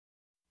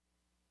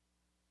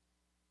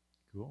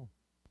Cool.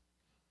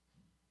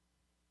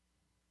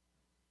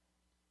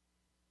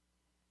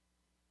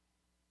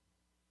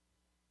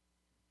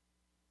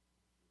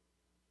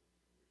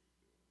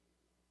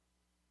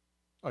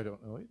 I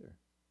don't know either.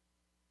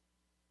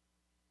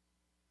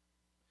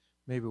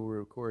 Maybe we'll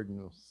record and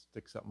we'll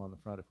stick something on the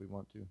front if we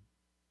want to.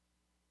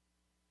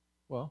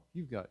 Well,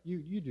 you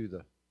do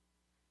the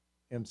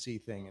MC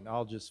thing, and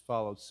I'll just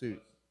follow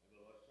suit.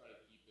 Let's try to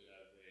keep it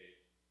as a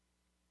conversation between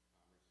us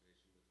instead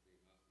of to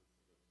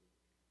the camera.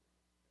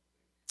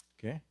 I think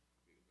Okay.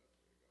 would be the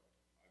best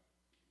way to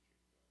go.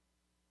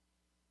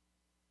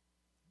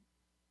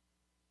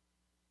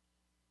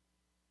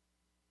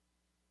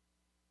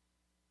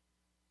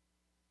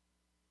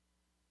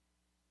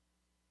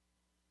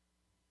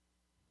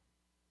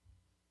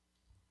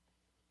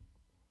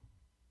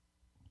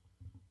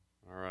 You can change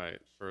that. All right,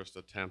 first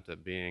attempt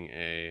at being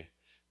a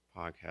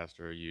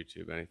podcaster or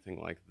YouTube,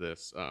 anything like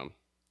this.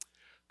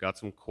 Got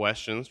some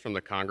questions from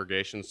the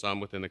congregation, some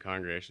within the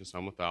congregation,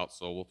 some without.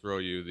 So we'll throw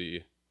you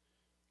the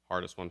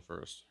hardest one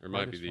first. Or it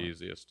might be Hardest the one.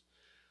 easiest.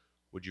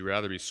 Would you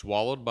rather be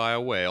swallowed by a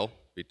whale,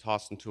 be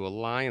tossed into a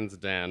lion's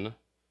den,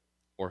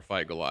 or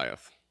fight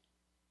Goliath?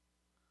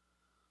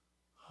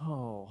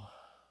 Oh,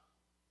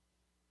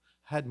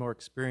 had more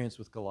experience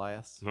with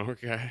Goliaths.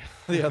 Okay.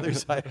 The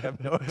others I have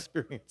no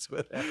experience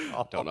with at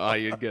Don't know all. how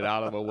you'd get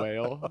out of a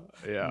whale.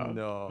 Yeah.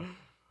 No.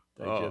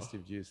 Oh,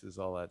 Digestive juices,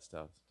 all that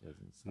stuff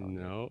doesn't sound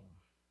good. no.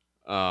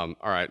 All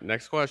right,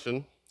 next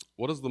question.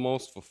 What is the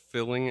most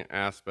fulfilling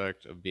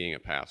aspect of being a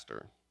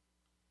pastor?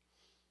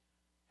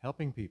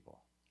 Helping people.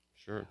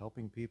 Sure.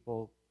 Helping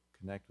people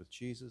connect with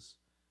Jesus,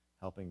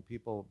 helping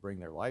people bring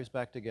their lives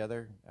back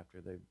together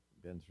after they've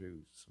been through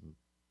some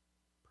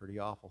pretty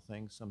awful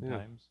things Yeah.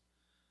 sometimes.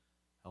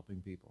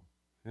 Helping people.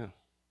 Yeah.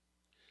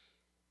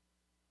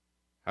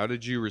 How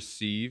did you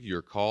receive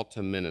your call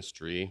to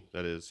ministry?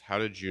 That is, how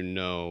did you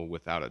know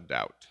without a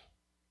doubt?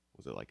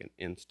 Was it like an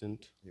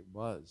instant? It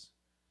was.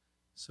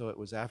 So it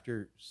was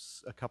after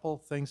a couple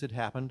things had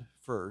happened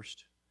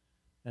first.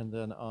 And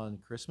then on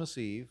Christmas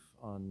Eve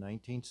on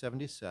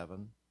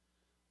 1977,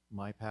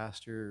 my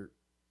pastor,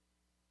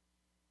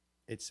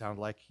 it sounded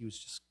like he was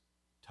just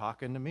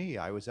talking to me.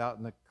 I was out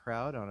in the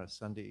crowd on a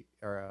Sunday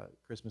or a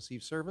Christmas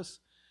Eve service,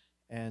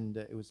 and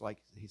it was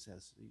like he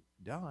says,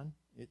 "Don,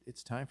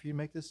 it's time for you to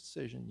make this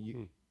decision."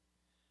 Hmm.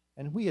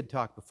 And we had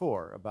talked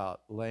before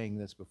about laying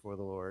this before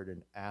the Lord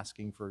and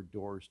asking for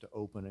doors to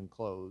open and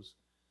close.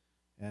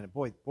 And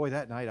boy,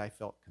 that night I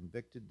felt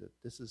convicted that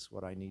this is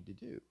what I need to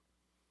do.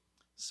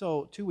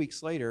 So 2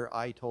 weeks later,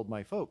 I told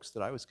my folks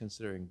that I was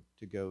considering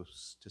to go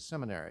to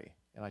seminary,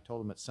 and I told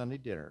them at Sunday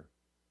dinner.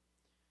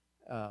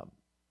 Um,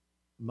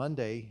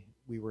 Monday,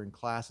 we were in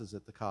classes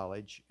at the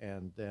college,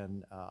 and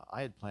then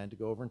I had planned to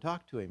go over and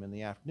talk to him in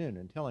the afternoon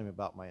and tell him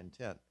about my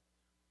intent.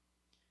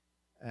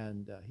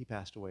 And he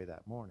passed away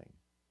that morning.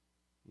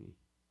 Hmm.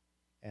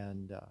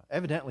 And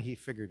evidently, he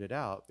figured it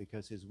out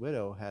because his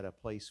widow had a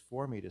place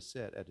for me to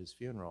sit at his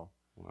funeral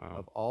Wow.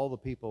 of all the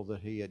people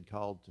that he had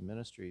called to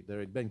ministry, that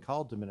had been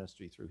called to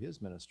ministry through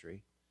his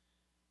ministry.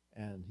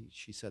 And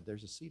she said,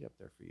 "There's a seat up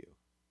there for you,"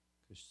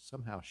 because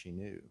somehow she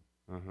knew.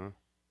 Uh huh.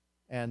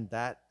 And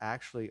that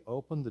actually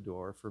opened the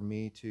door for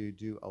me to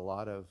do a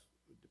lot of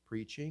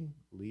preaching,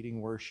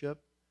 leading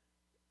worship,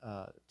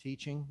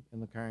 teaching in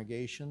the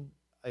congregation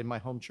in my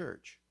home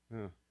church,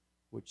 Yeah.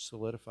 which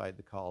solidified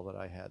the call that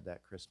I had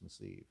that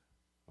Christmas Eve.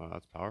 Wow,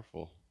 that's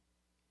powerful.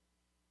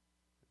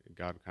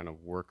 God kind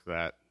of worked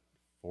that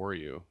for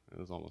you. It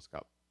was almost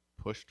got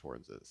pushed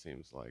towards it. It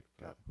seems like,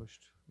 but Got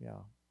pushed, yeah.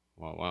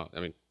 wow, wow. I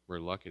mean, we're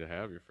lucky to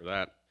have you for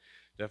that.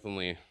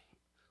 Definitely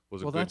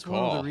was a Well, good that's one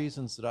of the call.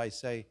 reasons that I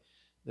say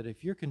that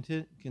if you're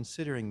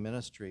considering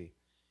ministry,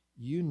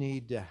 you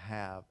need to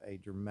have a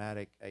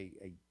dramatic,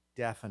 a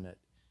definite,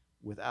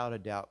 without a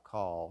doubt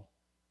call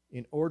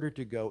in order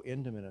to go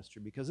into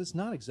ministry because it's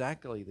not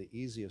exactly the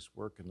easiest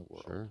work in the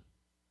world. Sure.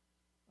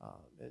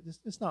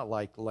 It's not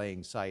like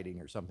laying siding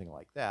or something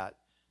like that.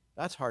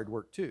 That's hard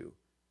work too.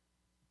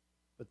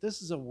 But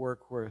this is a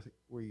work where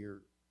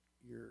you're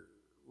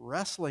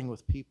wrestling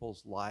with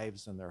people's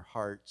lives and their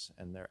hearts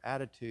and their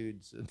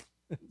attitudes, and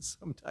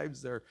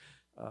sometimes their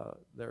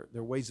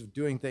ways of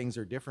doing things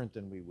are different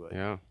than we would.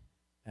 Yeah.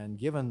 And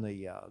given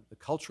the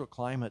cultural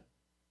climate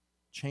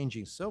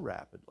changing so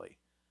rapidly,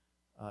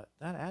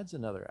 that adds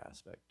another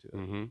aspect to it.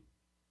 Mm-hmm.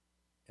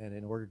 And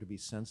in order to be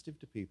sensitive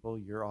to people,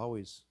 you're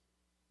always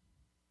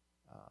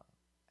uh,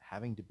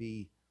 having to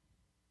be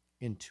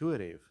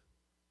intuitive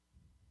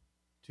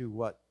to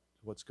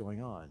what's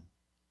going on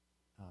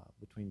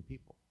between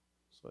people.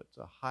 So it's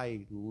a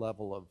high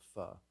level of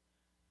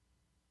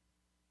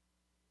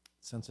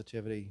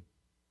sensitivity,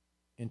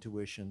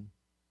 intuition,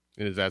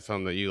 And is that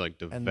something that you like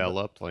and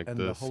developed, like and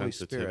the the Holy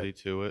sensitivity Spirit.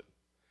 to it?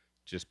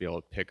 Just be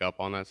able to pick up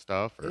on that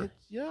stuff, or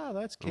It's yeah,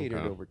 that's catered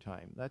okay. over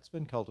time. That's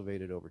been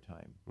cultivated over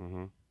time.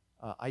 Mm-hmm.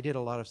 I did a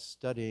lot of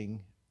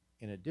studying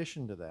in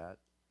addition to that,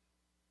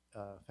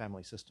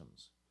 family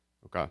systems,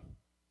 Okay.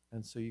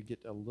 and so you get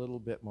a little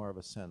bit more of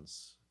a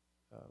sense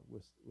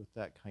with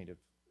that kind of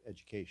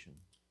education.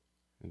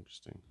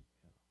 Interesting.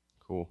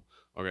 Cool.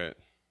 Okay.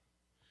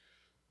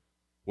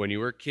 When you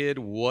were a kid,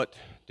 what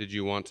did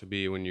you want to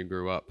be when you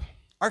grew up?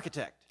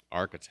 Architect.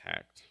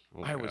 Architect.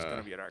 I was going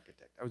to be an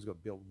architect. I was going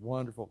to build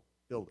wonderful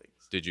buildings.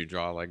 Did you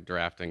draw like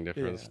drafting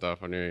different Yeah.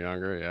 stuff when you were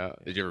younger? Yeah.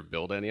 Did you ever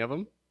build any of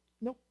them?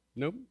 Nope.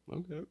 Nope.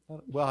 Okay.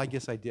 Well, I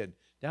guess I did.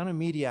 Down in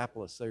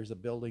Mediapolis, there's a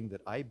building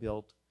that I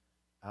built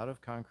out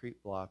of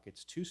concrete block.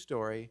 It's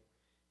 2-story.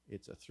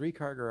 It's a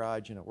 3-car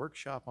garage and a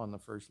workshop on the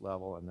first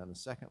level, and then the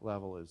second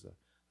level is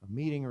a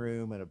meeting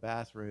room and a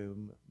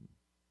bathroom,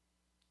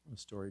 a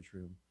storage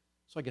room.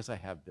 So I guess I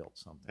have built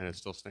something. And it's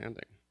still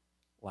standing.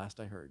 Last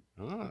I heard.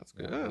 Oh, that's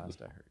good.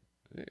 Last I heard.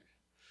 Hey.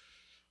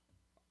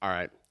 All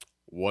right.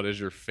 What is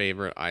your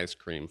favorite ice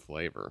cream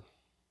flavor?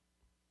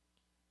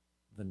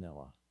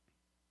 Vanilla.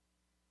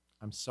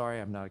 I'm sorry,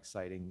 I'm not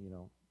exciting.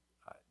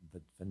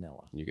 The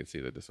vanilla. You can see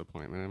the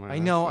disappointment in my I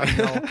eyes. know.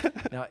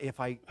 Now, if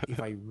I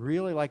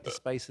really like to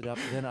spice it up,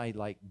 then I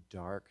like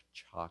dark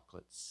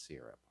chocolate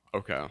syrup.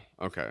 Okay.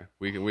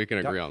 We can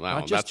agree on that Not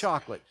one. just That's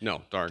chocolate.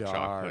 no dark Dark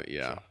chocolate.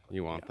 Yeah, chocolate,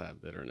 you want yeah.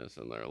 that bitterness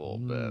in there a little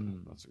bit.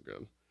 Mm. That's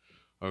good.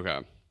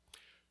 Okay.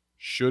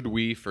 Should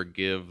we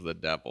forgive the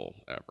devil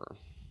ever?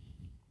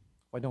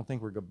 I don't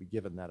think we're going to be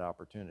given that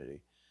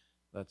opportunity.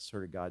 That's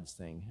sort of God's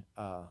thing.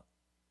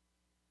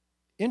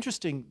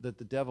 Interesting that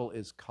the devil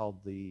is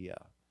called the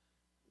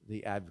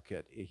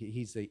advocate.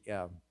 He's the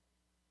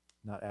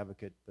not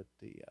advocate, but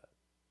the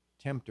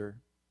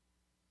tempter,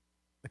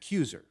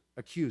 accuser.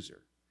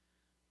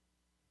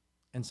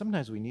 And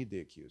sometimes we need the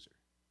accuser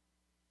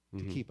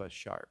to Mhm. keep us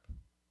sharp.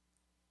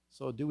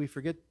 So do we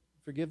forgive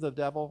the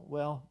devil?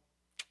 Well,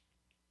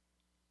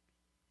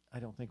 I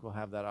don't think we'll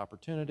have that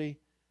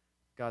opportunity.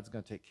 God's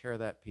going to take care of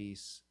that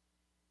piece.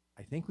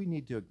 I think we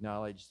need to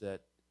acknowledge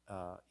that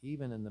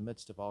even in the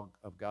midst of all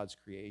of God's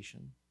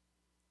creation,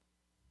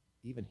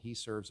 even he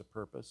serves a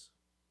purpose.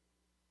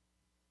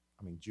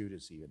 I mean,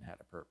 Judas even had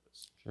a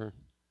purpose. Sure.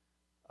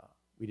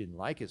 We didn't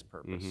like his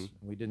purpose. Mhm.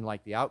 And we didn't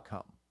like the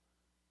outcome.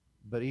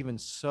 But even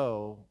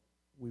so,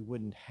 we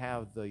wouldn't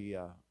have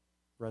the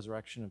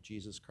resurrection of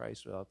Jesus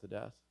Christ without the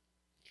death.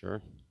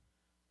 Sure.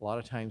 A lot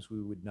of times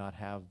we would not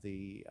have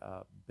the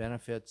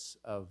benefits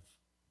of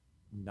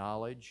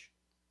knowledge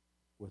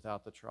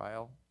without the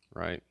trial.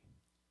 Right.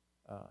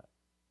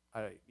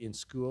 In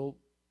school,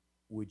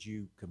 would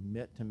you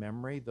commit to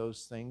memory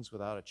those things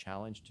without a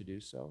challenge to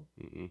do so?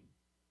 Mm-mm.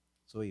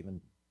 So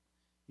even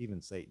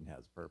Satan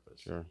has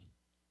purpose. Sure.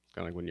 It's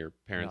kind of like when your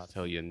parents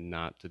tell you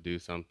not to do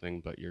something,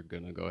 but you're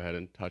going to go ahead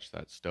and touch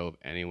that stove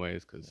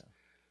anyways, because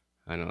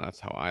I know that's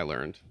how I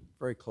learned.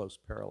 Very close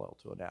parallel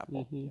to an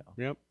apple.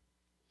 Yeah.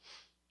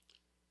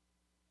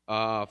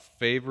 Yep.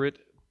 Favorite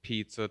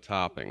pizza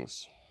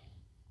toppings?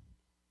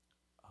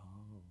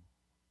 Oh,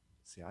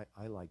 see,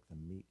 I like the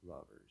meat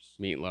lovers.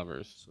 Meat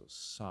lovers. So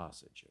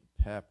sausage and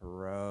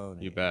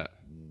pepperoni. You bet.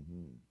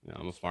 Mm-hmm. Yeah,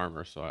 I'm a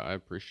farmer, so I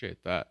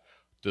appreciate that.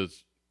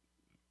 Does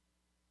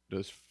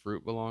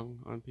fruit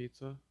belong on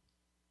pizza?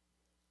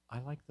 I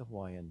like the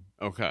Hawaiian.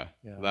 Okay.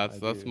 Yeah,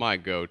 that's my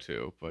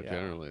go-to, but Yeah.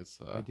 generally it's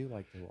I do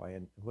like the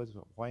Hawaiian. What's it,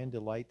 Hawaiian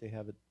Delight? They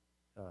have it,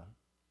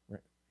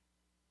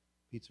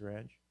 Pizza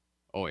Ranch.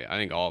 Oh yeah, I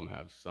think all of them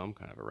have some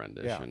kind of a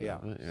rendition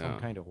of it. Yeah. Some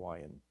kind of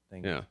Hawaiian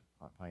thing. Yeah.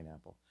 With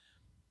pineapple.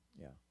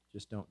 Yeah,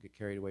 just don't get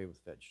carried away with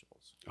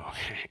vegetables.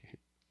 Okay.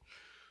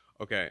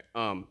 Okay.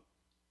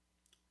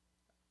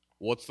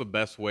 What's the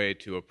best way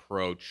to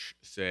approach,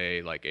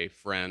 say, like a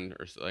friend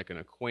or like an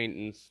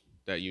acquaintance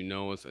that you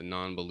know is a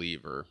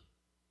non-believer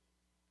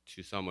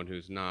to someone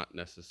who's not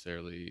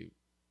necessarily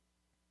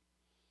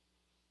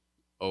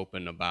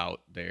open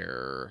about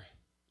their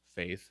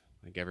faith?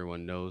 Like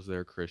everyone knows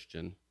they're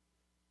Christian,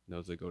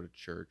 knows they go to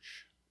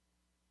church,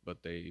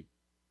 but they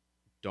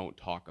don't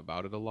talk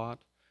about it a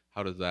lot.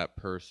 How does that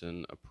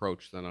person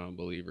approach the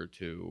non-believer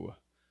to,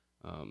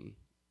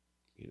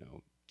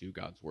 do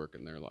God's work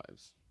in their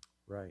lives?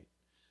 Right.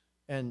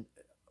 And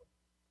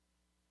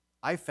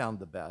I found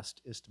the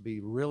best is to be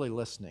really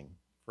listening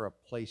for a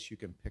place you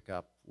can pick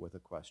up with a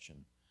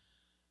question.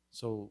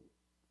 So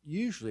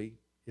usually,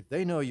 if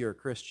they know you're a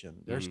Christian,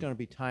 there's going to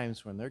be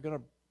times when they're going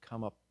to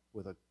come up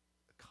with a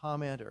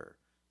comment or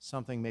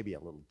something, maybe a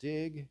little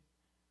dig,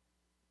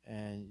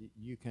 and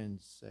you can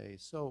say,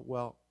 so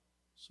what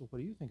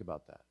do you think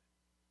about that?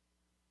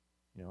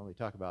 They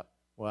talk about,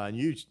 well, and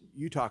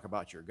you talk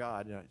about your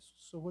God, and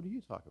so what do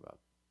you talk about?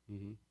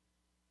 Mm-hmm.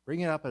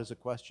 Bring it up as a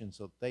question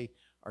so they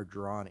are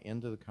drawn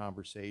into the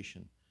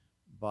conversation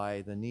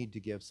by the need to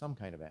give some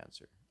kind of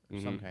answer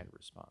or some kind of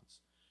response.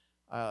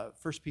 1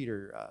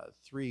 Peter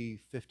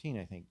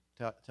 3:15, I think,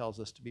 tells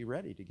us to be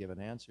ready to give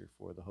an answer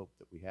for the hope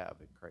that we have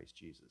in Christ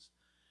Jesus.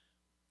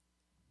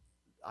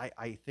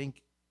 I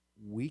think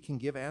we can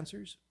give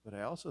answers, but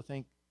I also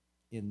think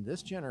in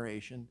this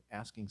generation,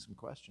 asking some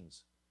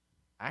questions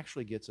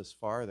actually gets us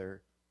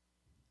farther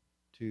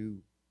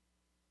to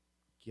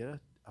get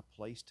a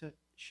place to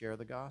share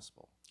the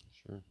gospel.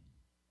 Sure.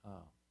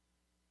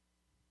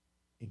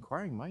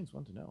 Inquiring minds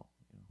want to know.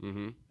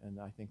 Mm-hmm. And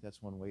I think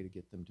that's one way to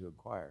get them to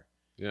inquire.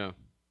 Yeah.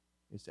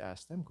 Is to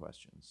ask them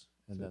questions.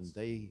 And then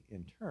they,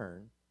 in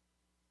turn,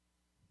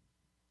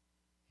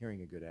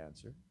 hearing a good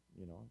answer,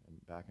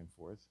 and back and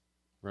forth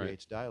Right.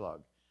 creates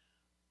dialogue.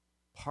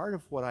 Part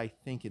of what I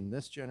think in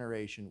this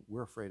generation,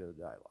 we're afraid of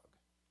the dialogue.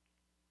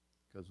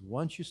 Because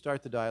once you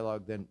start the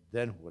dialogue, then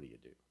what do you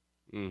do?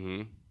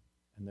 Mm-hmm.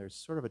 And there's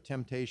sort of a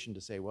temptation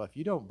to say, well, if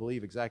you don't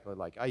believe exactly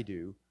like I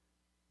do,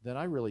 then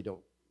I really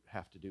don't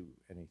have to do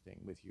anything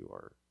with you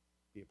or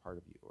be a part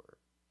of you, or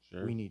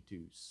Sure. we need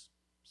to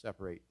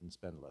separate and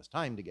spend less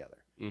time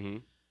together. Mm-hmm.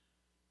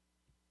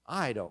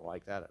 I don't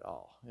like that at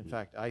all. In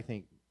fact, I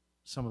think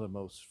some of the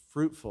most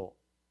fruitful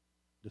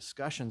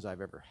discussions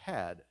I've ever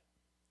had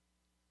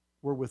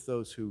were with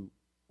those who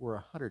were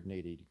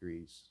 180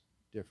 degrees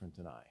different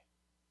than I.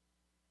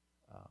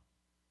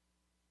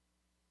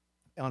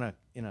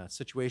 In a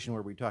situation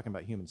where we're talking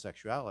about human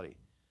sexuality,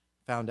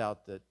 found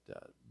out that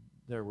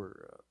there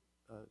were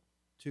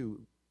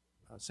two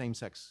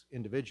same-sex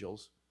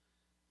individuals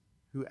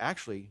who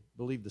actually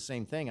believed the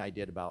same thing I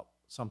did about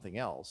something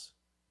else,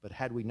 but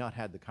had we not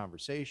had the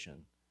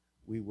conversation,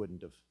 we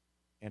wouldn't have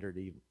entered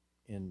even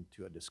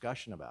into a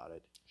discussion about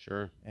it.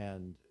 Sure.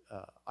 And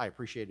I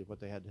appreciated what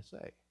they had to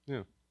say.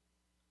 Yeah.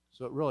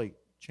 So it really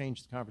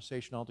changed the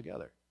conversation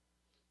altogether.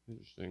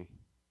 Interesting.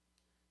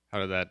 How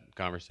did that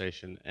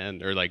conversation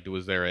end? Or like,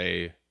 was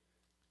there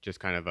just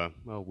kind of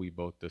well, we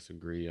both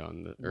disagree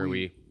on or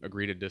we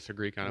agree to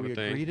disagree kind of We a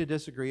thing? agree to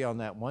disagree on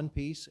that one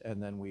piece,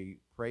 and then we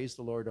praise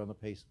the Lord on the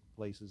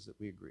places that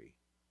we agree.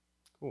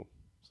 Cool.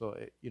 So,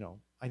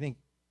 I think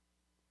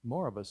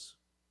more of us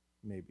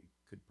maybe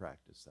could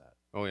practice that.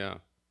 Oh, yeah.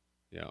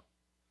 Yeah.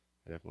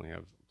 I definitely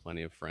have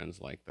plenty of friends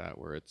like that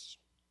where it's,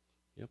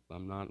 yep,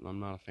 I'm not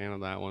a fan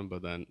of that one,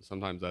 but then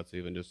sometimes that's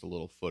even just a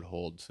little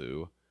foothold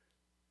to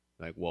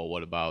like, well,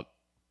 what about,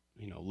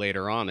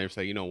 later on they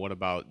say, what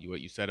about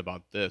what you said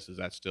about this? Is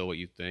that still what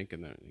you think?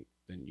 And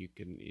then you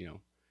can,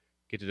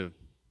 get to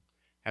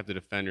have to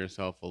defend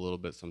yourself a little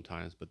bit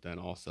sometimes, but then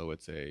also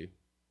it's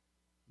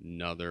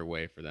another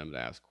way for them to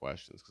ask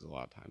questions, because a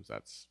lot of times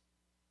that's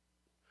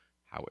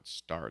how it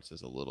starts,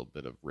 is a little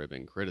bit of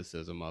ribbing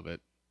criticism of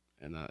it,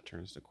 and that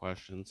turns to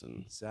questions.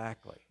 And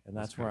Exactly. And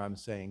that's where I'm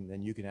saying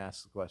then you can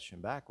ask the question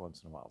back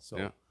once in a while. So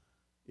yeah.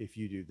 if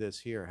you do this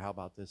here, how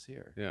about this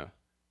here? Yeah.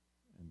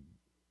 And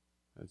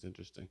That's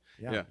interesting.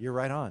 yeah, you're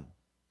right on.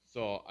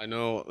 So I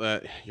know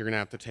that you're gonna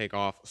have to take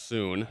off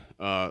soon.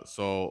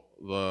 So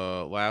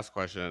the last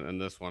question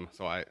and this one.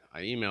 So I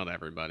emailed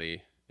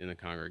everybody in the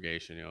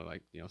congregation.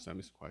 Send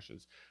me some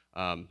questions.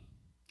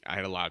 I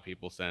had a lot of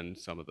people send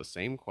some of the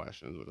same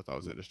questions, which I thought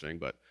was interesting.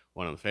 But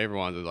one of the favorite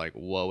ones is like,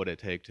 what would it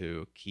take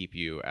to keep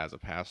you as a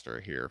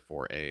pastor here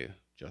for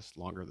just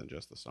longer than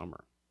just the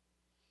summer?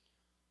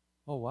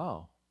 Oh,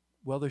 wow.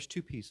 Well, there's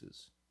two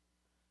pieces.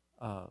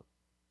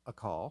 A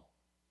call.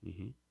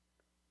 Mm-hmm.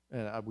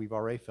 And we've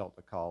already felt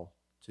the call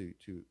to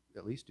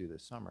at least do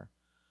this summer,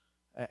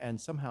 and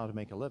somehow to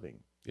make a living.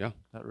 Yeah.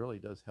 That really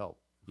does help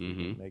if we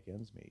Mm-hmm. can make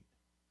ends meet.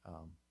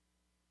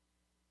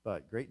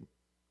 But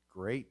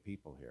great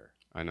people here.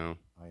 I know.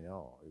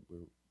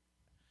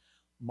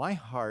 My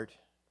heart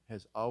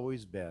has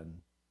always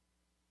been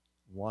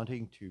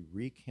wanting to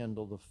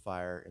rekindle the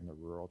fire in the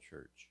rural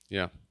church.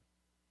 Yeah.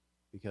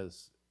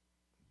 Because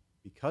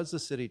the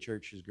city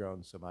church has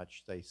grown so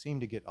much, they seem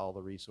to get all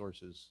the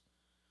resources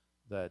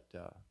that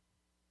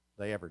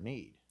they ever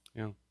need,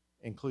 Yeah.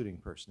 including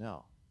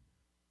personnel.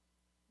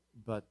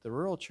 But the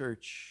rural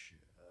church,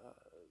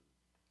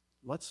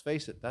 let's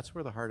face it, that's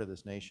where the heart of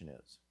this nation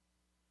is.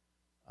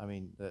 I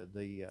mean,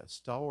 the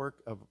stalwart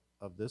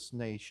of this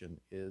nation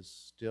is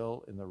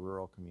still in the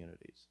rural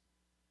communities.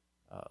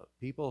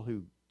 People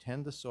who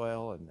tend the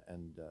soil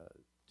and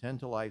tend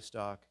to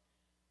livestock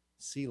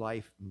see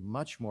life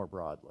much more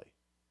broadly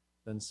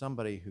than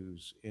somebody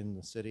who's in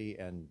the city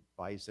and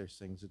buys their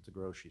things at the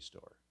grocery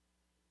store.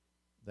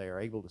 They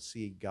are able to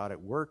see God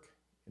at work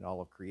in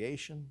all of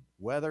creation,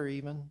 weather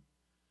even,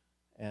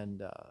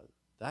 and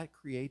that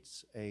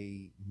creates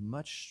a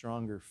much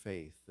stronger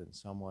faith than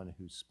someone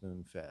who's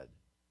spoon-fed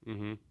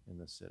Mm-hmm. in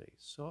the city.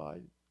 So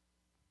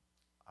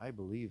I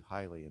believe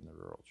highly in the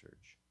rural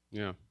church.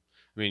 Yeah. I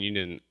mean, you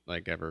didn't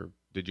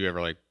did you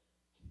ever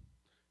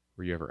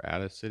were you ever at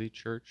a city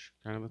church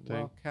kind of a thing?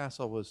 Well,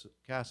 Castle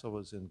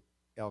was in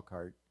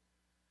Elkhart.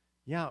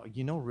 Yeah,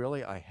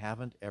 really, I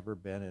haven't ever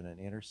been in an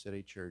inner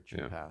city church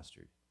and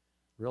pastored.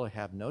 Really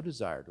have no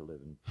desire to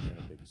live in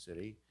a big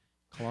city.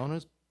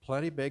 Kelowna's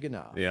plenty big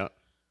enough. Yeah,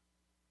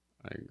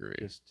 I agree.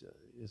 Just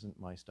isn't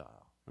my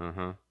style.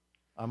 Uh-huh.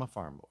 I'm a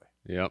farm boy.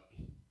 Yep.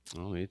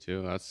 Oh, me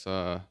too. That's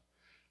a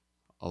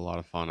lot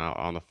of fun out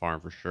on the farm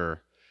for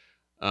sure.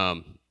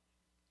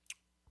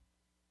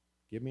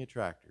 Give me a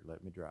tractor,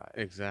 let me drive.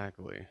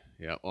 Exactly.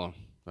 Yeah, well,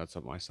 that's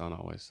what my son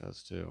always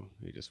says too.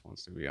 He just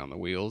wants to be on the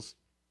wheels.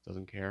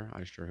 Doesn't care.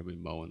 I'm sure he'll be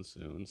mowing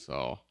soon.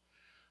 So,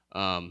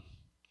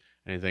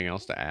 anything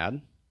else to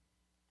add?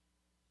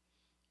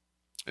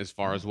 As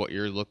far as what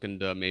you're looking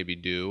to maybe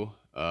do,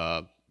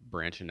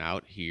 branching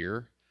out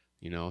here,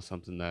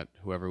 something that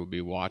whoever would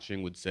be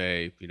watching would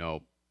say,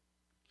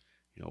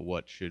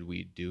 what should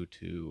we do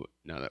to,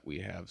 now that we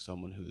have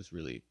someone who's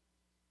really,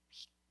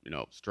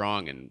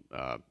 strong and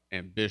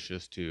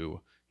ambitious to,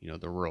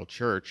 the rural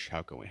church,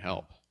 how can we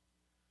help?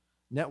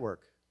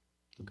 Network.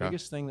 The Okay.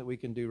 biggest thing that we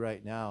can do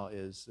right now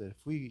is that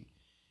if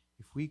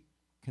we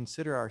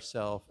consider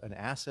ourselves an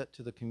asset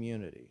to the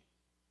community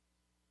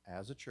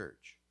as a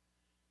church,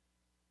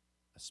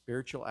 a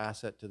spiritual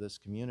asset to this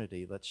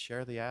community, let's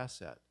share the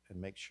asset and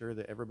make sure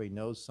that everybody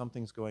knows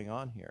something's going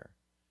on here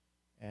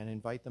and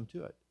invite them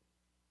to it.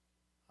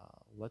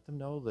 Let them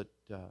know that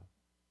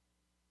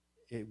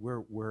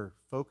we're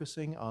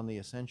focusing on the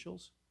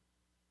essentials,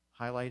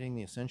 highlighting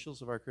the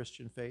essentials of our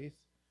Christian faith,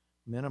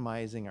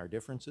 minimizing our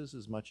differences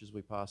as much as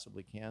we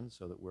possibly can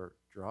so that we're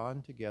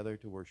drawn together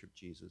to worship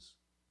Jesus,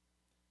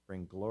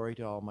 bring glory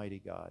to Almighty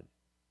God,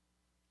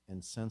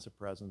 and sense a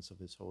presence of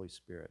His Holy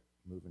Spirit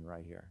moving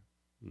right here.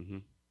 Mm-hmm.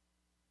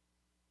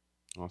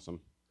 Awesome.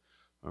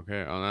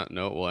 Okay, on that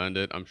note, we'll end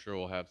it. I'm sure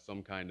we'll have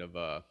some kind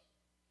of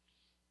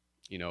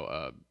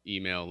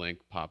email link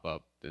pop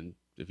up, and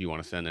if you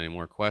want to send any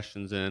more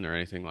questions in or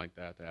anything like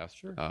that to ask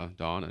Sure.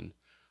 Dawn, and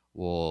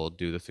we'll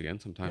do this again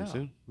sometime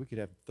soon. We could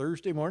have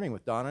Thursday morning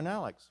with Don and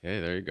Alex. Hey,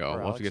 there you go. Or We'll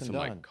have to Alex get and some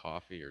Don. like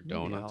coffee or Maybe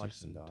donuts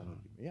Alex or and something. Don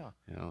would be, yeah.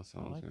 Yeah, that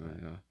sounds like good.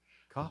 that. Yeah.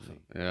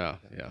 Coffee. Yeah.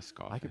 Okay. Yes,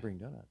 coffee. I could bring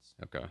donuts.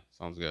 Okay,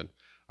 sounds good.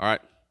 All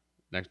right.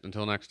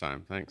 Until next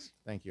time. Thanks.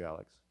 Thank you,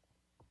 Alex.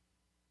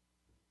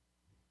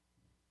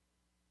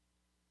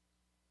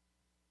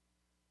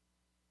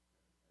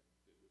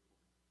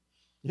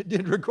 It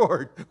did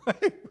record.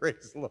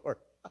 Praise the Lord.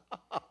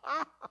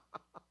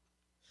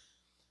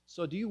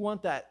 So do you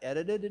want that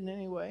edited in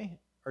any way?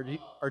 Or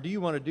do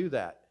you want to do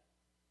that?